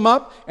clean them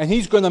up, and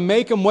he's going to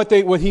make them what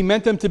he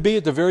meant them to be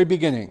at the very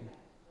beginning.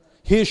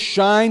 His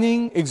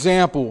shining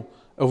example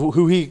of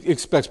who he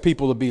expects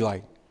people to be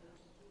like.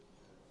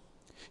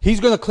 He's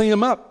going to clean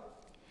them up.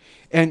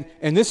 And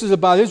this is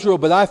about Israel,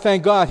 but I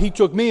thank God he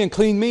took me and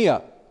cleaned me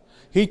up.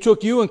 He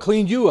took you and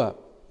cleaned you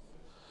up.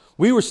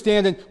 We were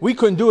standing, we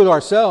couldn't do it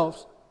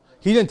ourselves.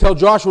 He didn't tell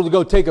Joshua to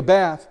go take a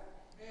bath.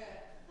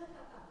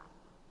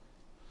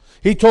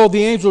 He told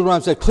the angels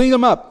around, said, clean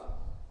them up.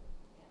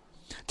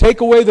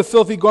 Take away the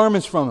filthy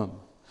garments from him.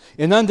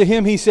 And unto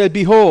him he said,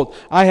 behold,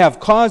 I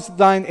have caused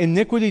thine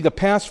iniquity to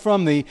pass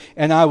from thee,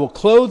 and I will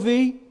clothe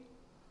thee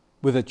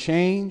with a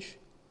change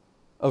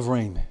of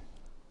raiment.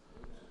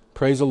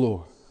 Praise the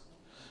Lord.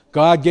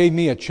 God gave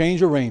me a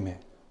change of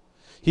raiment.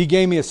 He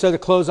gave me a set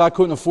of clothes I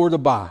couldn't afford to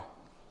buy.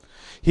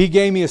 He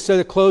gave me a set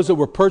of clothes that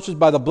were purchased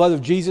by the blood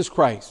of Jesus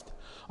Christ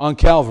on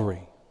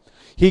Calvary.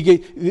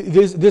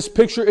 This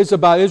picture is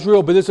about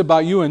Israel, but it's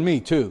about you and me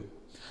too.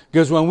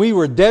 Because when we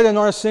were dead in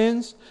our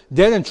sins,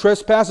 dead in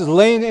trespasses,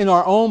 laying in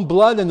our own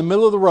blood in the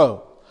middle of the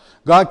road,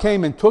 God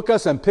came and took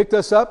us and picked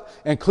us up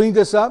and cleaned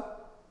us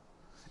up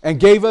and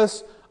gave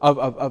us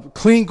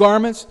clean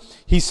garments.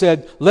 He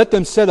said, let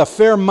them set a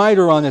fair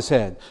mitre on his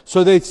head.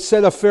 So they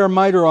set a fair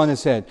mitre on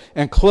his head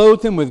and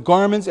clothed him with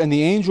garments, and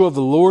the angel of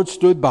the Lord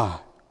stood by.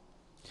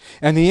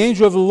 And the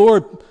angel of the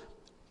Lord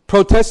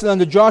protested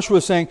unto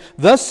Joshua, saying,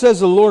 thus says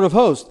the Lord of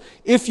hosts,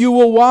 if you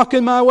will walk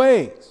in my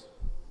ways,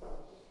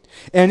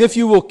 and if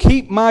you will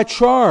keep my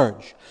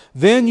charge,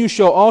 then you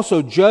shall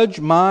also judge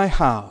my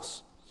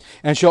house.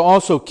 and shall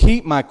also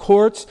keep my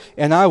courts,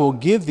 and I will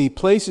give thee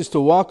places to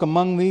walk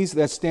among these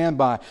that stand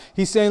by.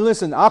 He's saying,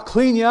 listen, I'll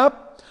clean you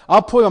up,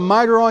 I'll put a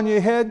mitre on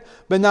your head,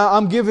 but now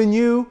I'm giving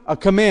you a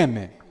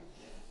commandment.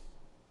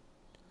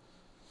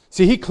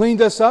 See, he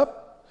cleaned us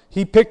up,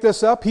 he picked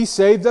us up, he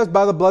saved us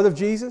by the blood of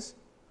Jesus,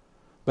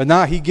 but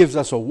now he gives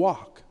us a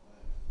walk.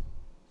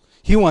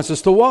 He wants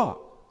us to walk.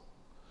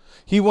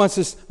 He wants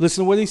us,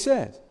 listen to what he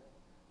said.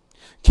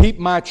 Keep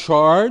my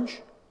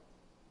charge.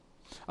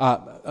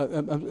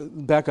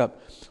 Back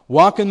up.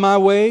 Walk in my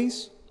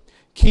ways.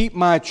 Keep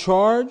my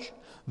charge.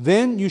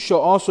 Then you shall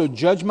also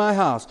judge my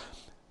house.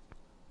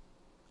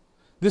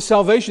 This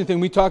salvation thing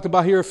we talked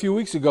about here a few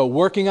weeks ago,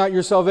 working out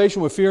your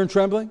salvation with fear and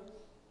trembling.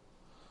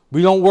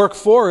 We don't work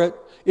for it.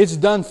 It's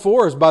done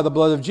for us by the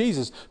blood of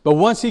Jesus. But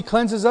once he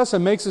cleanses us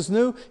and makes us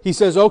new, he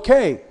says,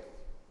 okay,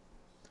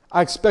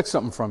 I expect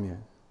something from you.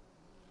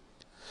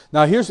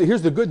 Now here's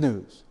the good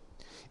news.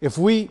 If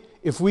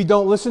we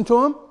don't listen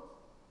to him,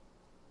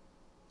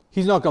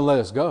 he's not going to let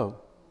us go.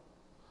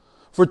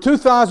 For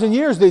 2,000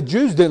 years, the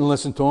Jews didn't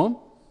listen to him.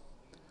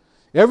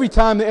 Every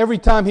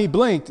time he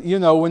blinked,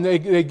 when they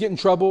get in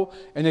trouble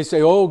and they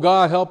say, oh,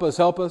 God, help us,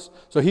 help us.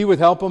 So he would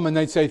help them and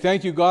they'd say,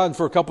 thank you, God. And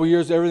for a couple of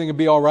years, everything would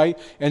be all right.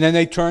 And then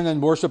they'd turn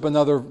and worship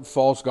another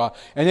false god.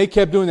 And they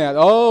kept doing that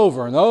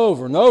over and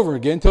over and over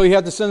again until he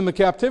had to send them to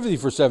captivity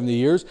for 70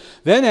 years.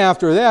 Then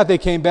after that, they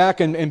came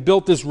back and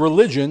built this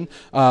religion,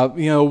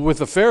 with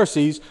the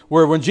Pharisees,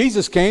 where when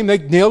Jesus came, they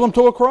nailed him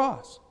to a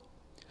cross.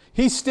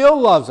 He still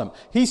loves them.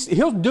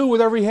 He'll do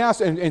whatever he has.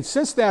 And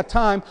since that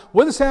time,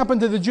 what has happened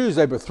to the Jews?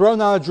 They've been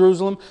thrown out of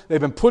Jerusalem. They've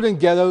been put in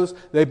ghettos.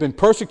 They've been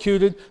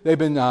persecuted. They've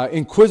been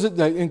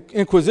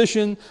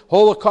Inquisition,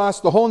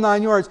 Holocaust, the whole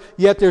 9 yards.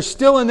 Yet they're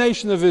still a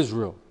nation of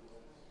Israel.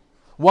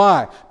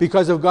 Why?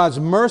 Because of God's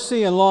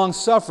mercy and long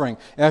suffering.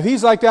 And if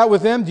he's like that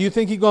with them, do you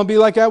think he's going to be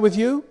like that with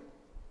you?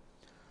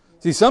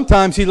 See,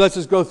 sometimes he lets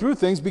us go through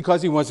things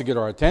because he wants to get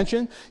our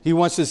attention. He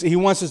wants us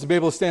to be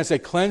able to stand and say,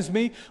 cleanse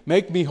me,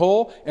 make me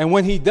whole. And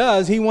when he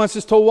does, he wants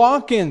us to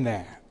walk in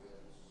that.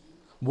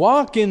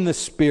 Walk in the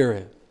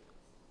Spirit.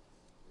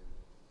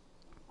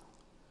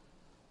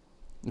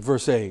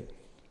 Verse 8.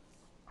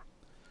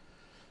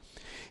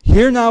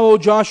 Hear now, O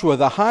Joshua,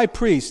 the high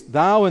priest,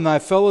 thou and thy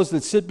fellows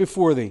that sit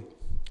before thee.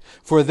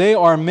 For they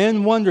are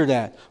men wondered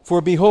at. For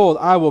behold,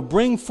 I will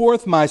bring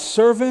forth my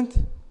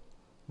servant,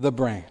 the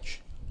branch.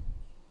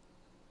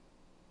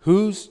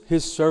 Who's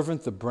his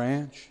servant, the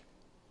branch?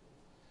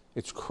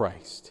 It's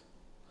Christ.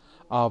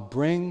 I'll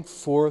bring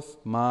forth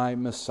my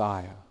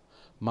Messiah,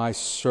 my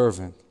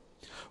servant.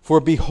 For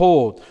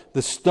behold,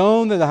 the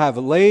stone that I have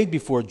laid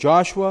before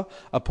Joshua,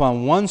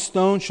 upon one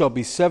stone shall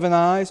be 7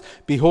 eyes.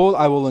 Behold,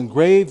 I will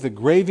engrave the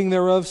graving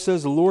thereof,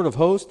 says the Lord of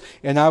hosts,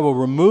 and I will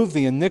remove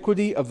the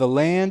iniquity of the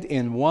land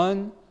in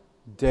one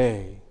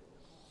day.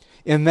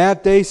 In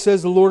that day,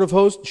 says the Lord of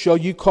hosts, shall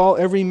you call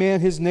every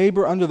man his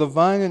neighbor under the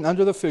vine and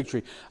under the fig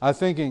tree. I'm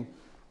thinking,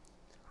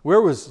 where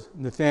was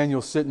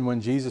Nathanael sitting when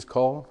Jesus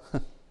called?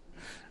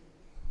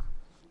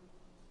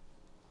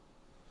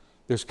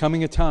 There's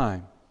coming a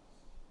time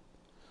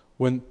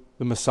when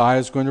the Messiah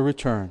is going to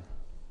return.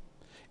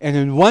 And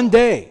in one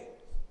day,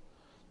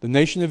 the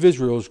nation of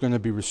Israel is going to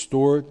be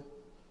restored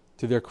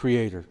to their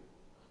Creator,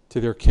 to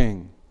their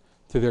King,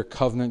 to their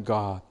covenant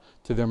God,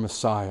 to their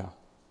Messiah.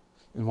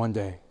 In one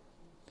day.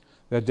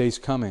 That day's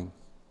coming.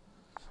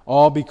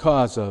 All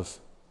because of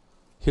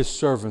his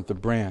servant, the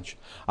branch.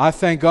 I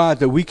thank God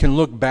that we can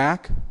look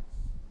back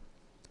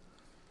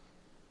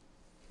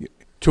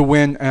to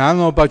when, and I don't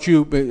know about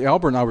you, but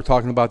Albert and I were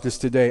talking about this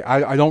today.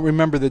 I don't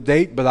remember the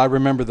date, but I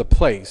remember the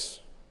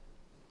place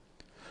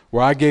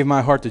where I gave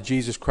my heart to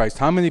Jesus Christ.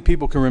 How many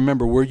people can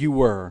remember where you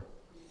were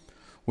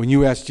when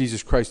you asked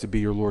Jesus Christ to be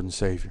your Lord and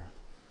Savior?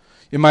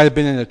 It might have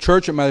been in a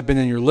church, it might have been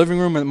in your living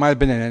room, it might have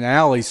been in an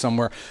alley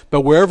somewhere.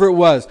 But wherever it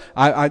was,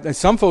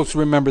 some folks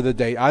remember the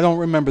date. I don't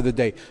remember the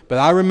date. But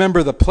I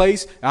remember the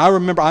place.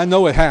 I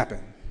know it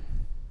happened.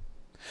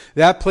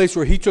 That place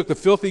where he took the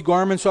filthy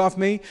garments off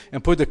me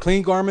and put the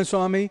clean garments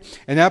on me.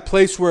 And that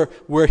place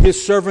where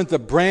his servant, the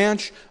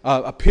branch,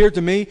 appeared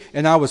to me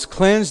and I was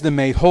cleansed and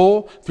made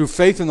whole through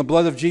faith in the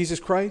blood of Jesus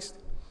Christ.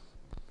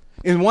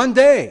 In one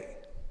day,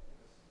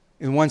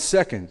 in 1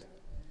 second,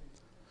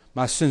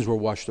 my sins were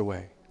washed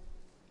away.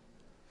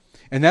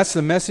 And that's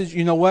the message.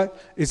 You know what?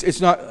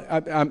 It's not.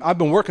 I've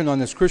been working on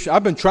this Christian.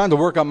 I've been trying to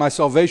work out my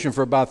salvation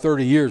for about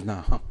 30 years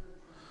now.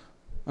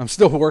 I'm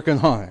still working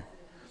on it.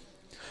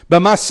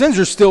 But my sins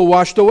are still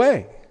washed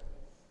away.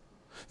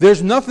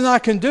 There's nothing I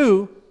can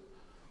do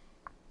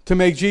to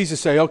make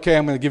Jesus say, okay,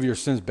 I'm going to give your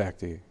sins back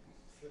to you.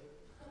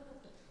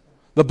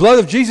 The blood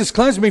of Jesus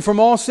cleansed me from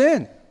all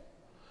sin.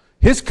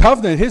 His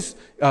covenant,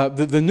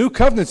 the new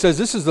covenant says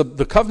this is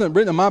the covenant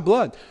written in my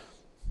blood.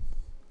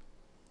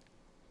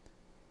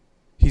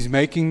 He's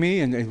making me,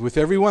 and with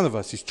every one of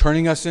us, he's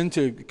conforming us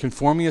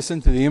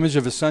into the image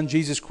of his Son,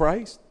 Jesus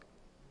Christ,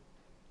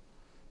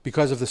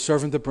 because of the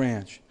servant, the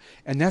branch.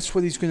 And that's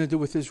what he's going to do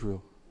with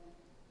Israel.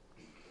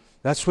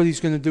 That's what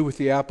he's going to do with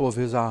the apple of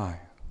his eye,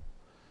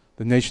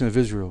 the nation of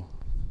Israel.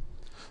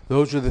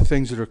 Those are the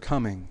things that are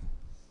coming.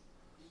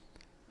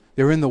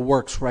 They're in the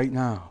works right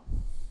now.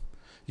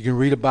 You can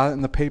read about it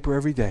in the paper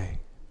every day.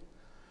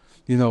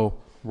 You know,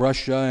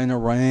 Russia and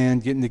Iran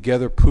getting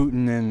together,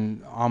 Putin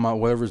and Ahmad,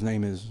 whatever his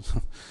name is.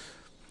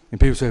 And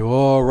people say,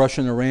 oh,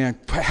 Russia and Iran.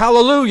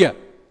 Hallelujah!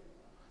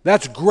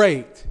 That's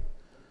great.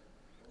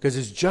 Because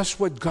it's just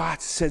what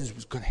God says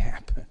was going to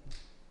happen.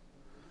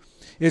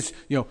 It's,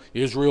 you know,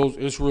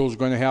 Israel's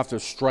going to have to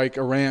strike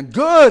Iran.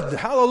 Good!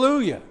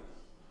 Hallelujah!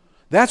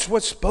 That's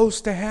what's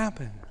supposed to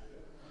happen.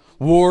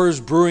 Wars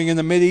brewing in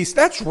the Mideast.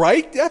 That's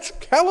right. That's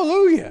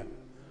hallelujah.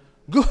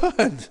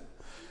 Good.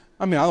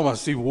 I mean, I don't want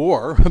to see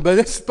war, but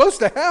it's supposed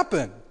to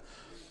happen.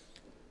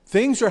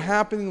 Things are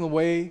happening the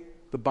way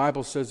the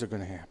Bible says they're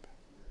going to happen.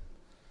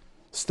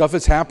 Stuff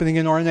is happening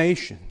in our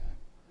nation.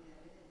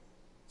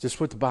 Just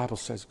what the Bible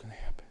says is going to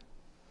happen.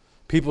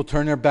 People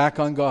turn their back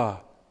on God.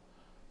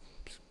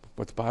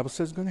 What the Bible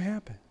says is going to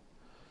happen.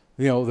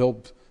 You know,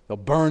 they'll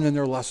burn in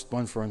their lust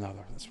one for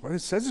another. That's what it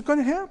says is going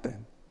to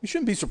happen. You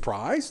shouldn't be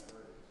surprised.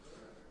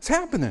 It's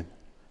happening.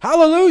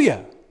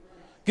 Hallelujah.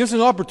 Gives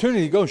an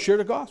opportunity to go and share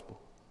the gospel.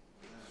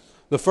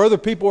 The further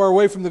people are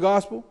away from the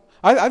gospel,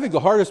 I think the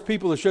hardest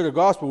people to share the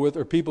gospel with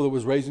are people that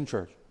was raised in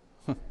church.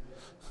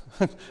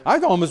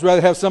 I'd almost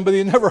rather have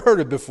somebody that never heard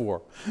it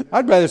before.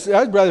 I'd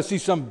rather see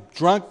some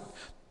drunk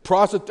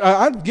prostitute,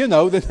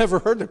 that never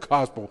heard the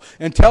gospel,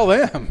 and tell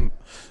them.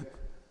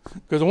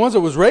 Because the ones that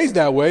was raised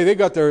that way, they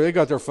got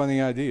their funny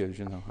ideas,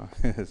 you know.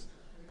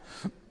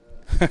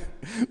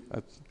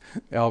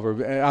 Albert,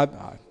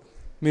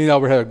 me and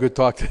Albert had a good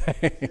talk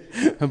today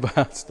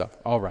about stuff.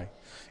 All right.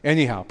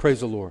 Anyhow, praise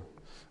the Lord.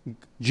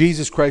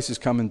 Jesus Christ is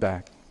coming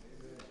back.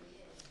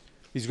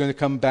 He's going to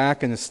come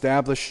back and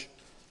establish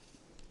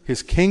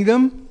His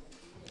kingdom,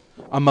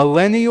 a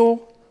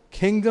millennial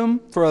kingdom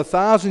for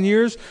 1,000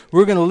 years.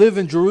 We're going to live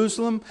in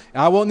Jerusalem,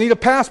 and I won't need a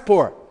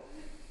passport.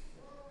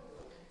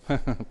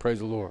 Praise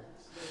the Lord.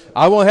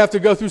 I won't have to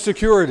go through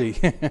security.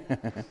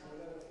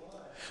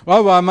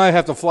 Well, I might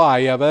have to fly,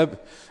 yeah,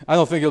 but I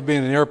don't think it'll be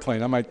in an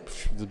airplane. I might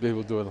be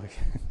able to do it like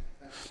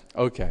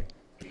okay.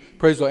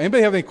 Praise the Lord.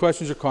 Anybody have any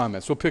questions or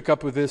comments? We'll pick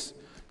up with this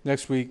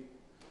next week,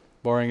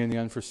 barring any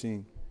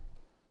unforeseen.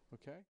 Okay?